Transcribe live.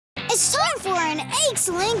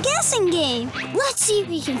egg-celent guessing game. Let's see if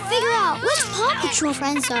we can figure out which Paw Patrol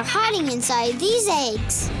friends are hiding inside these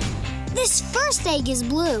eggs. This first egg is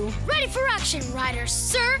blue. Ready for action, Riders,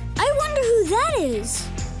 sir. I wonder who that is.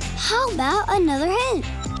 How about another hint?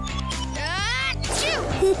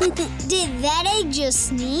 Did that egg just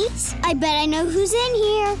sneeze? I bet I know who's in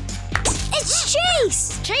here. It's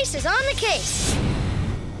Chase! Chase is on the case.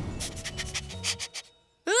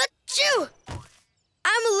 Achoo!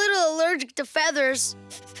 I'm a little allergic to feathers.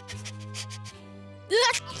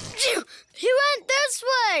 Achoo! He went this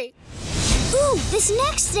way. Ooh, this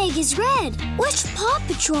next egg is red. Which Paw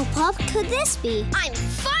Patrol pup could this be? I'm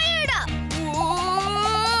fired up.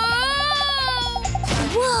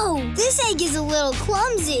 Whoa, this egg is a little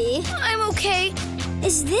clumsy. I'm okay.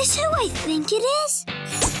 Is this who I think it is?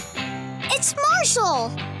 It's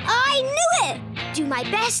Marshall! I knew it! Do my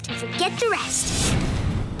best and forget the rest.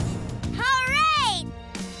 Hooray!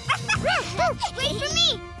 Wait for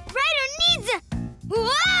me! Ryder needs a...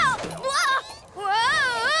 Whoa! Whoa!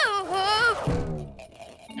 Whoa!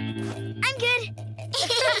 I'm good.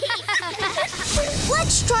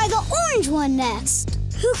 Let's try the orange one next.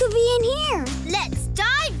 Who could be in here? Let's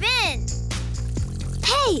dive in.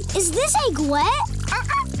 Hey, is this egg wet?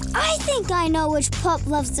 I think I know which pup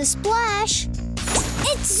loves to splash.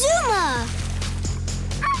 It's Zuma!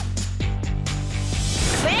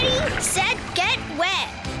 Ready, set, get wet.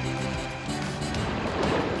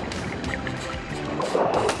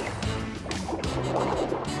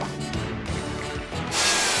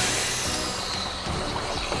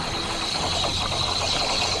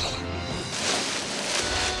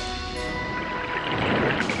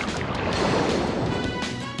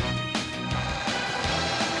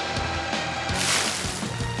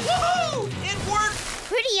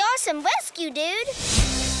 Awesome rescue, dude.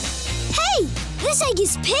 Hey, this egg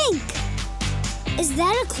is pink. Is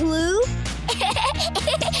that a clue?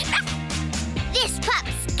 This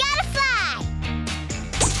pup's gotta fly.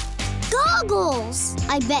 Goggles.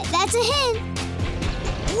 I bet that's a hint.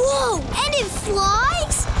 Whoa, and it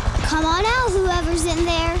flies? Come on out, whoever's in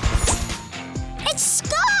there. It's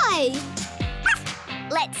Skye.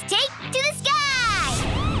 Let's take to the sky.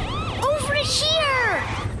 Over here.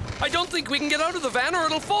 I don't think we can get out of the van or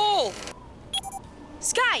it'll fall.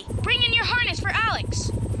 Skye, bring in your harness for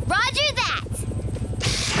Alex. Roger that.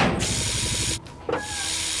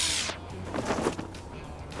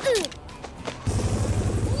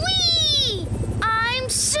 Whee! I'm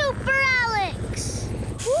Super Alex.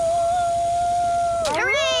 Woo!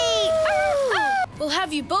 Hooray! We'll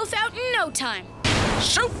have you both out in no time.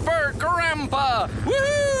 Super Grandpa!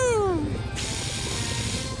 Woo!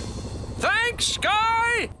 Thanks,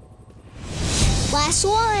 Skye! Last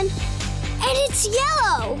one. And it's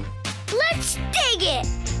yellow. Let's dig it.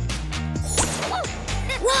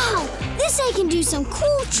 Wow, this egg can do some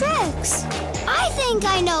cool tricks. I think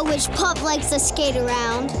I know which pup likes to skate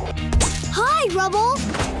around. Hi, Rubble.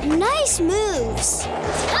 Nice moves.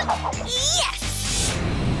 Yes!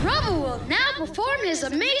 Rubble will now perform his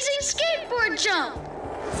amazing skateboard jump.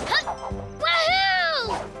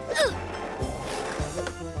 Woohoo!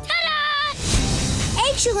 Ta-da!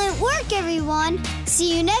 Excellent work, everyone.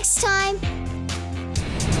 See you next time.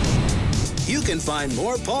 You can find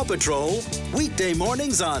more Paw Patrol weekday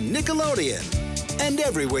mornings on Nickelodeon and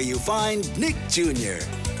everywhere you find Nick Jr.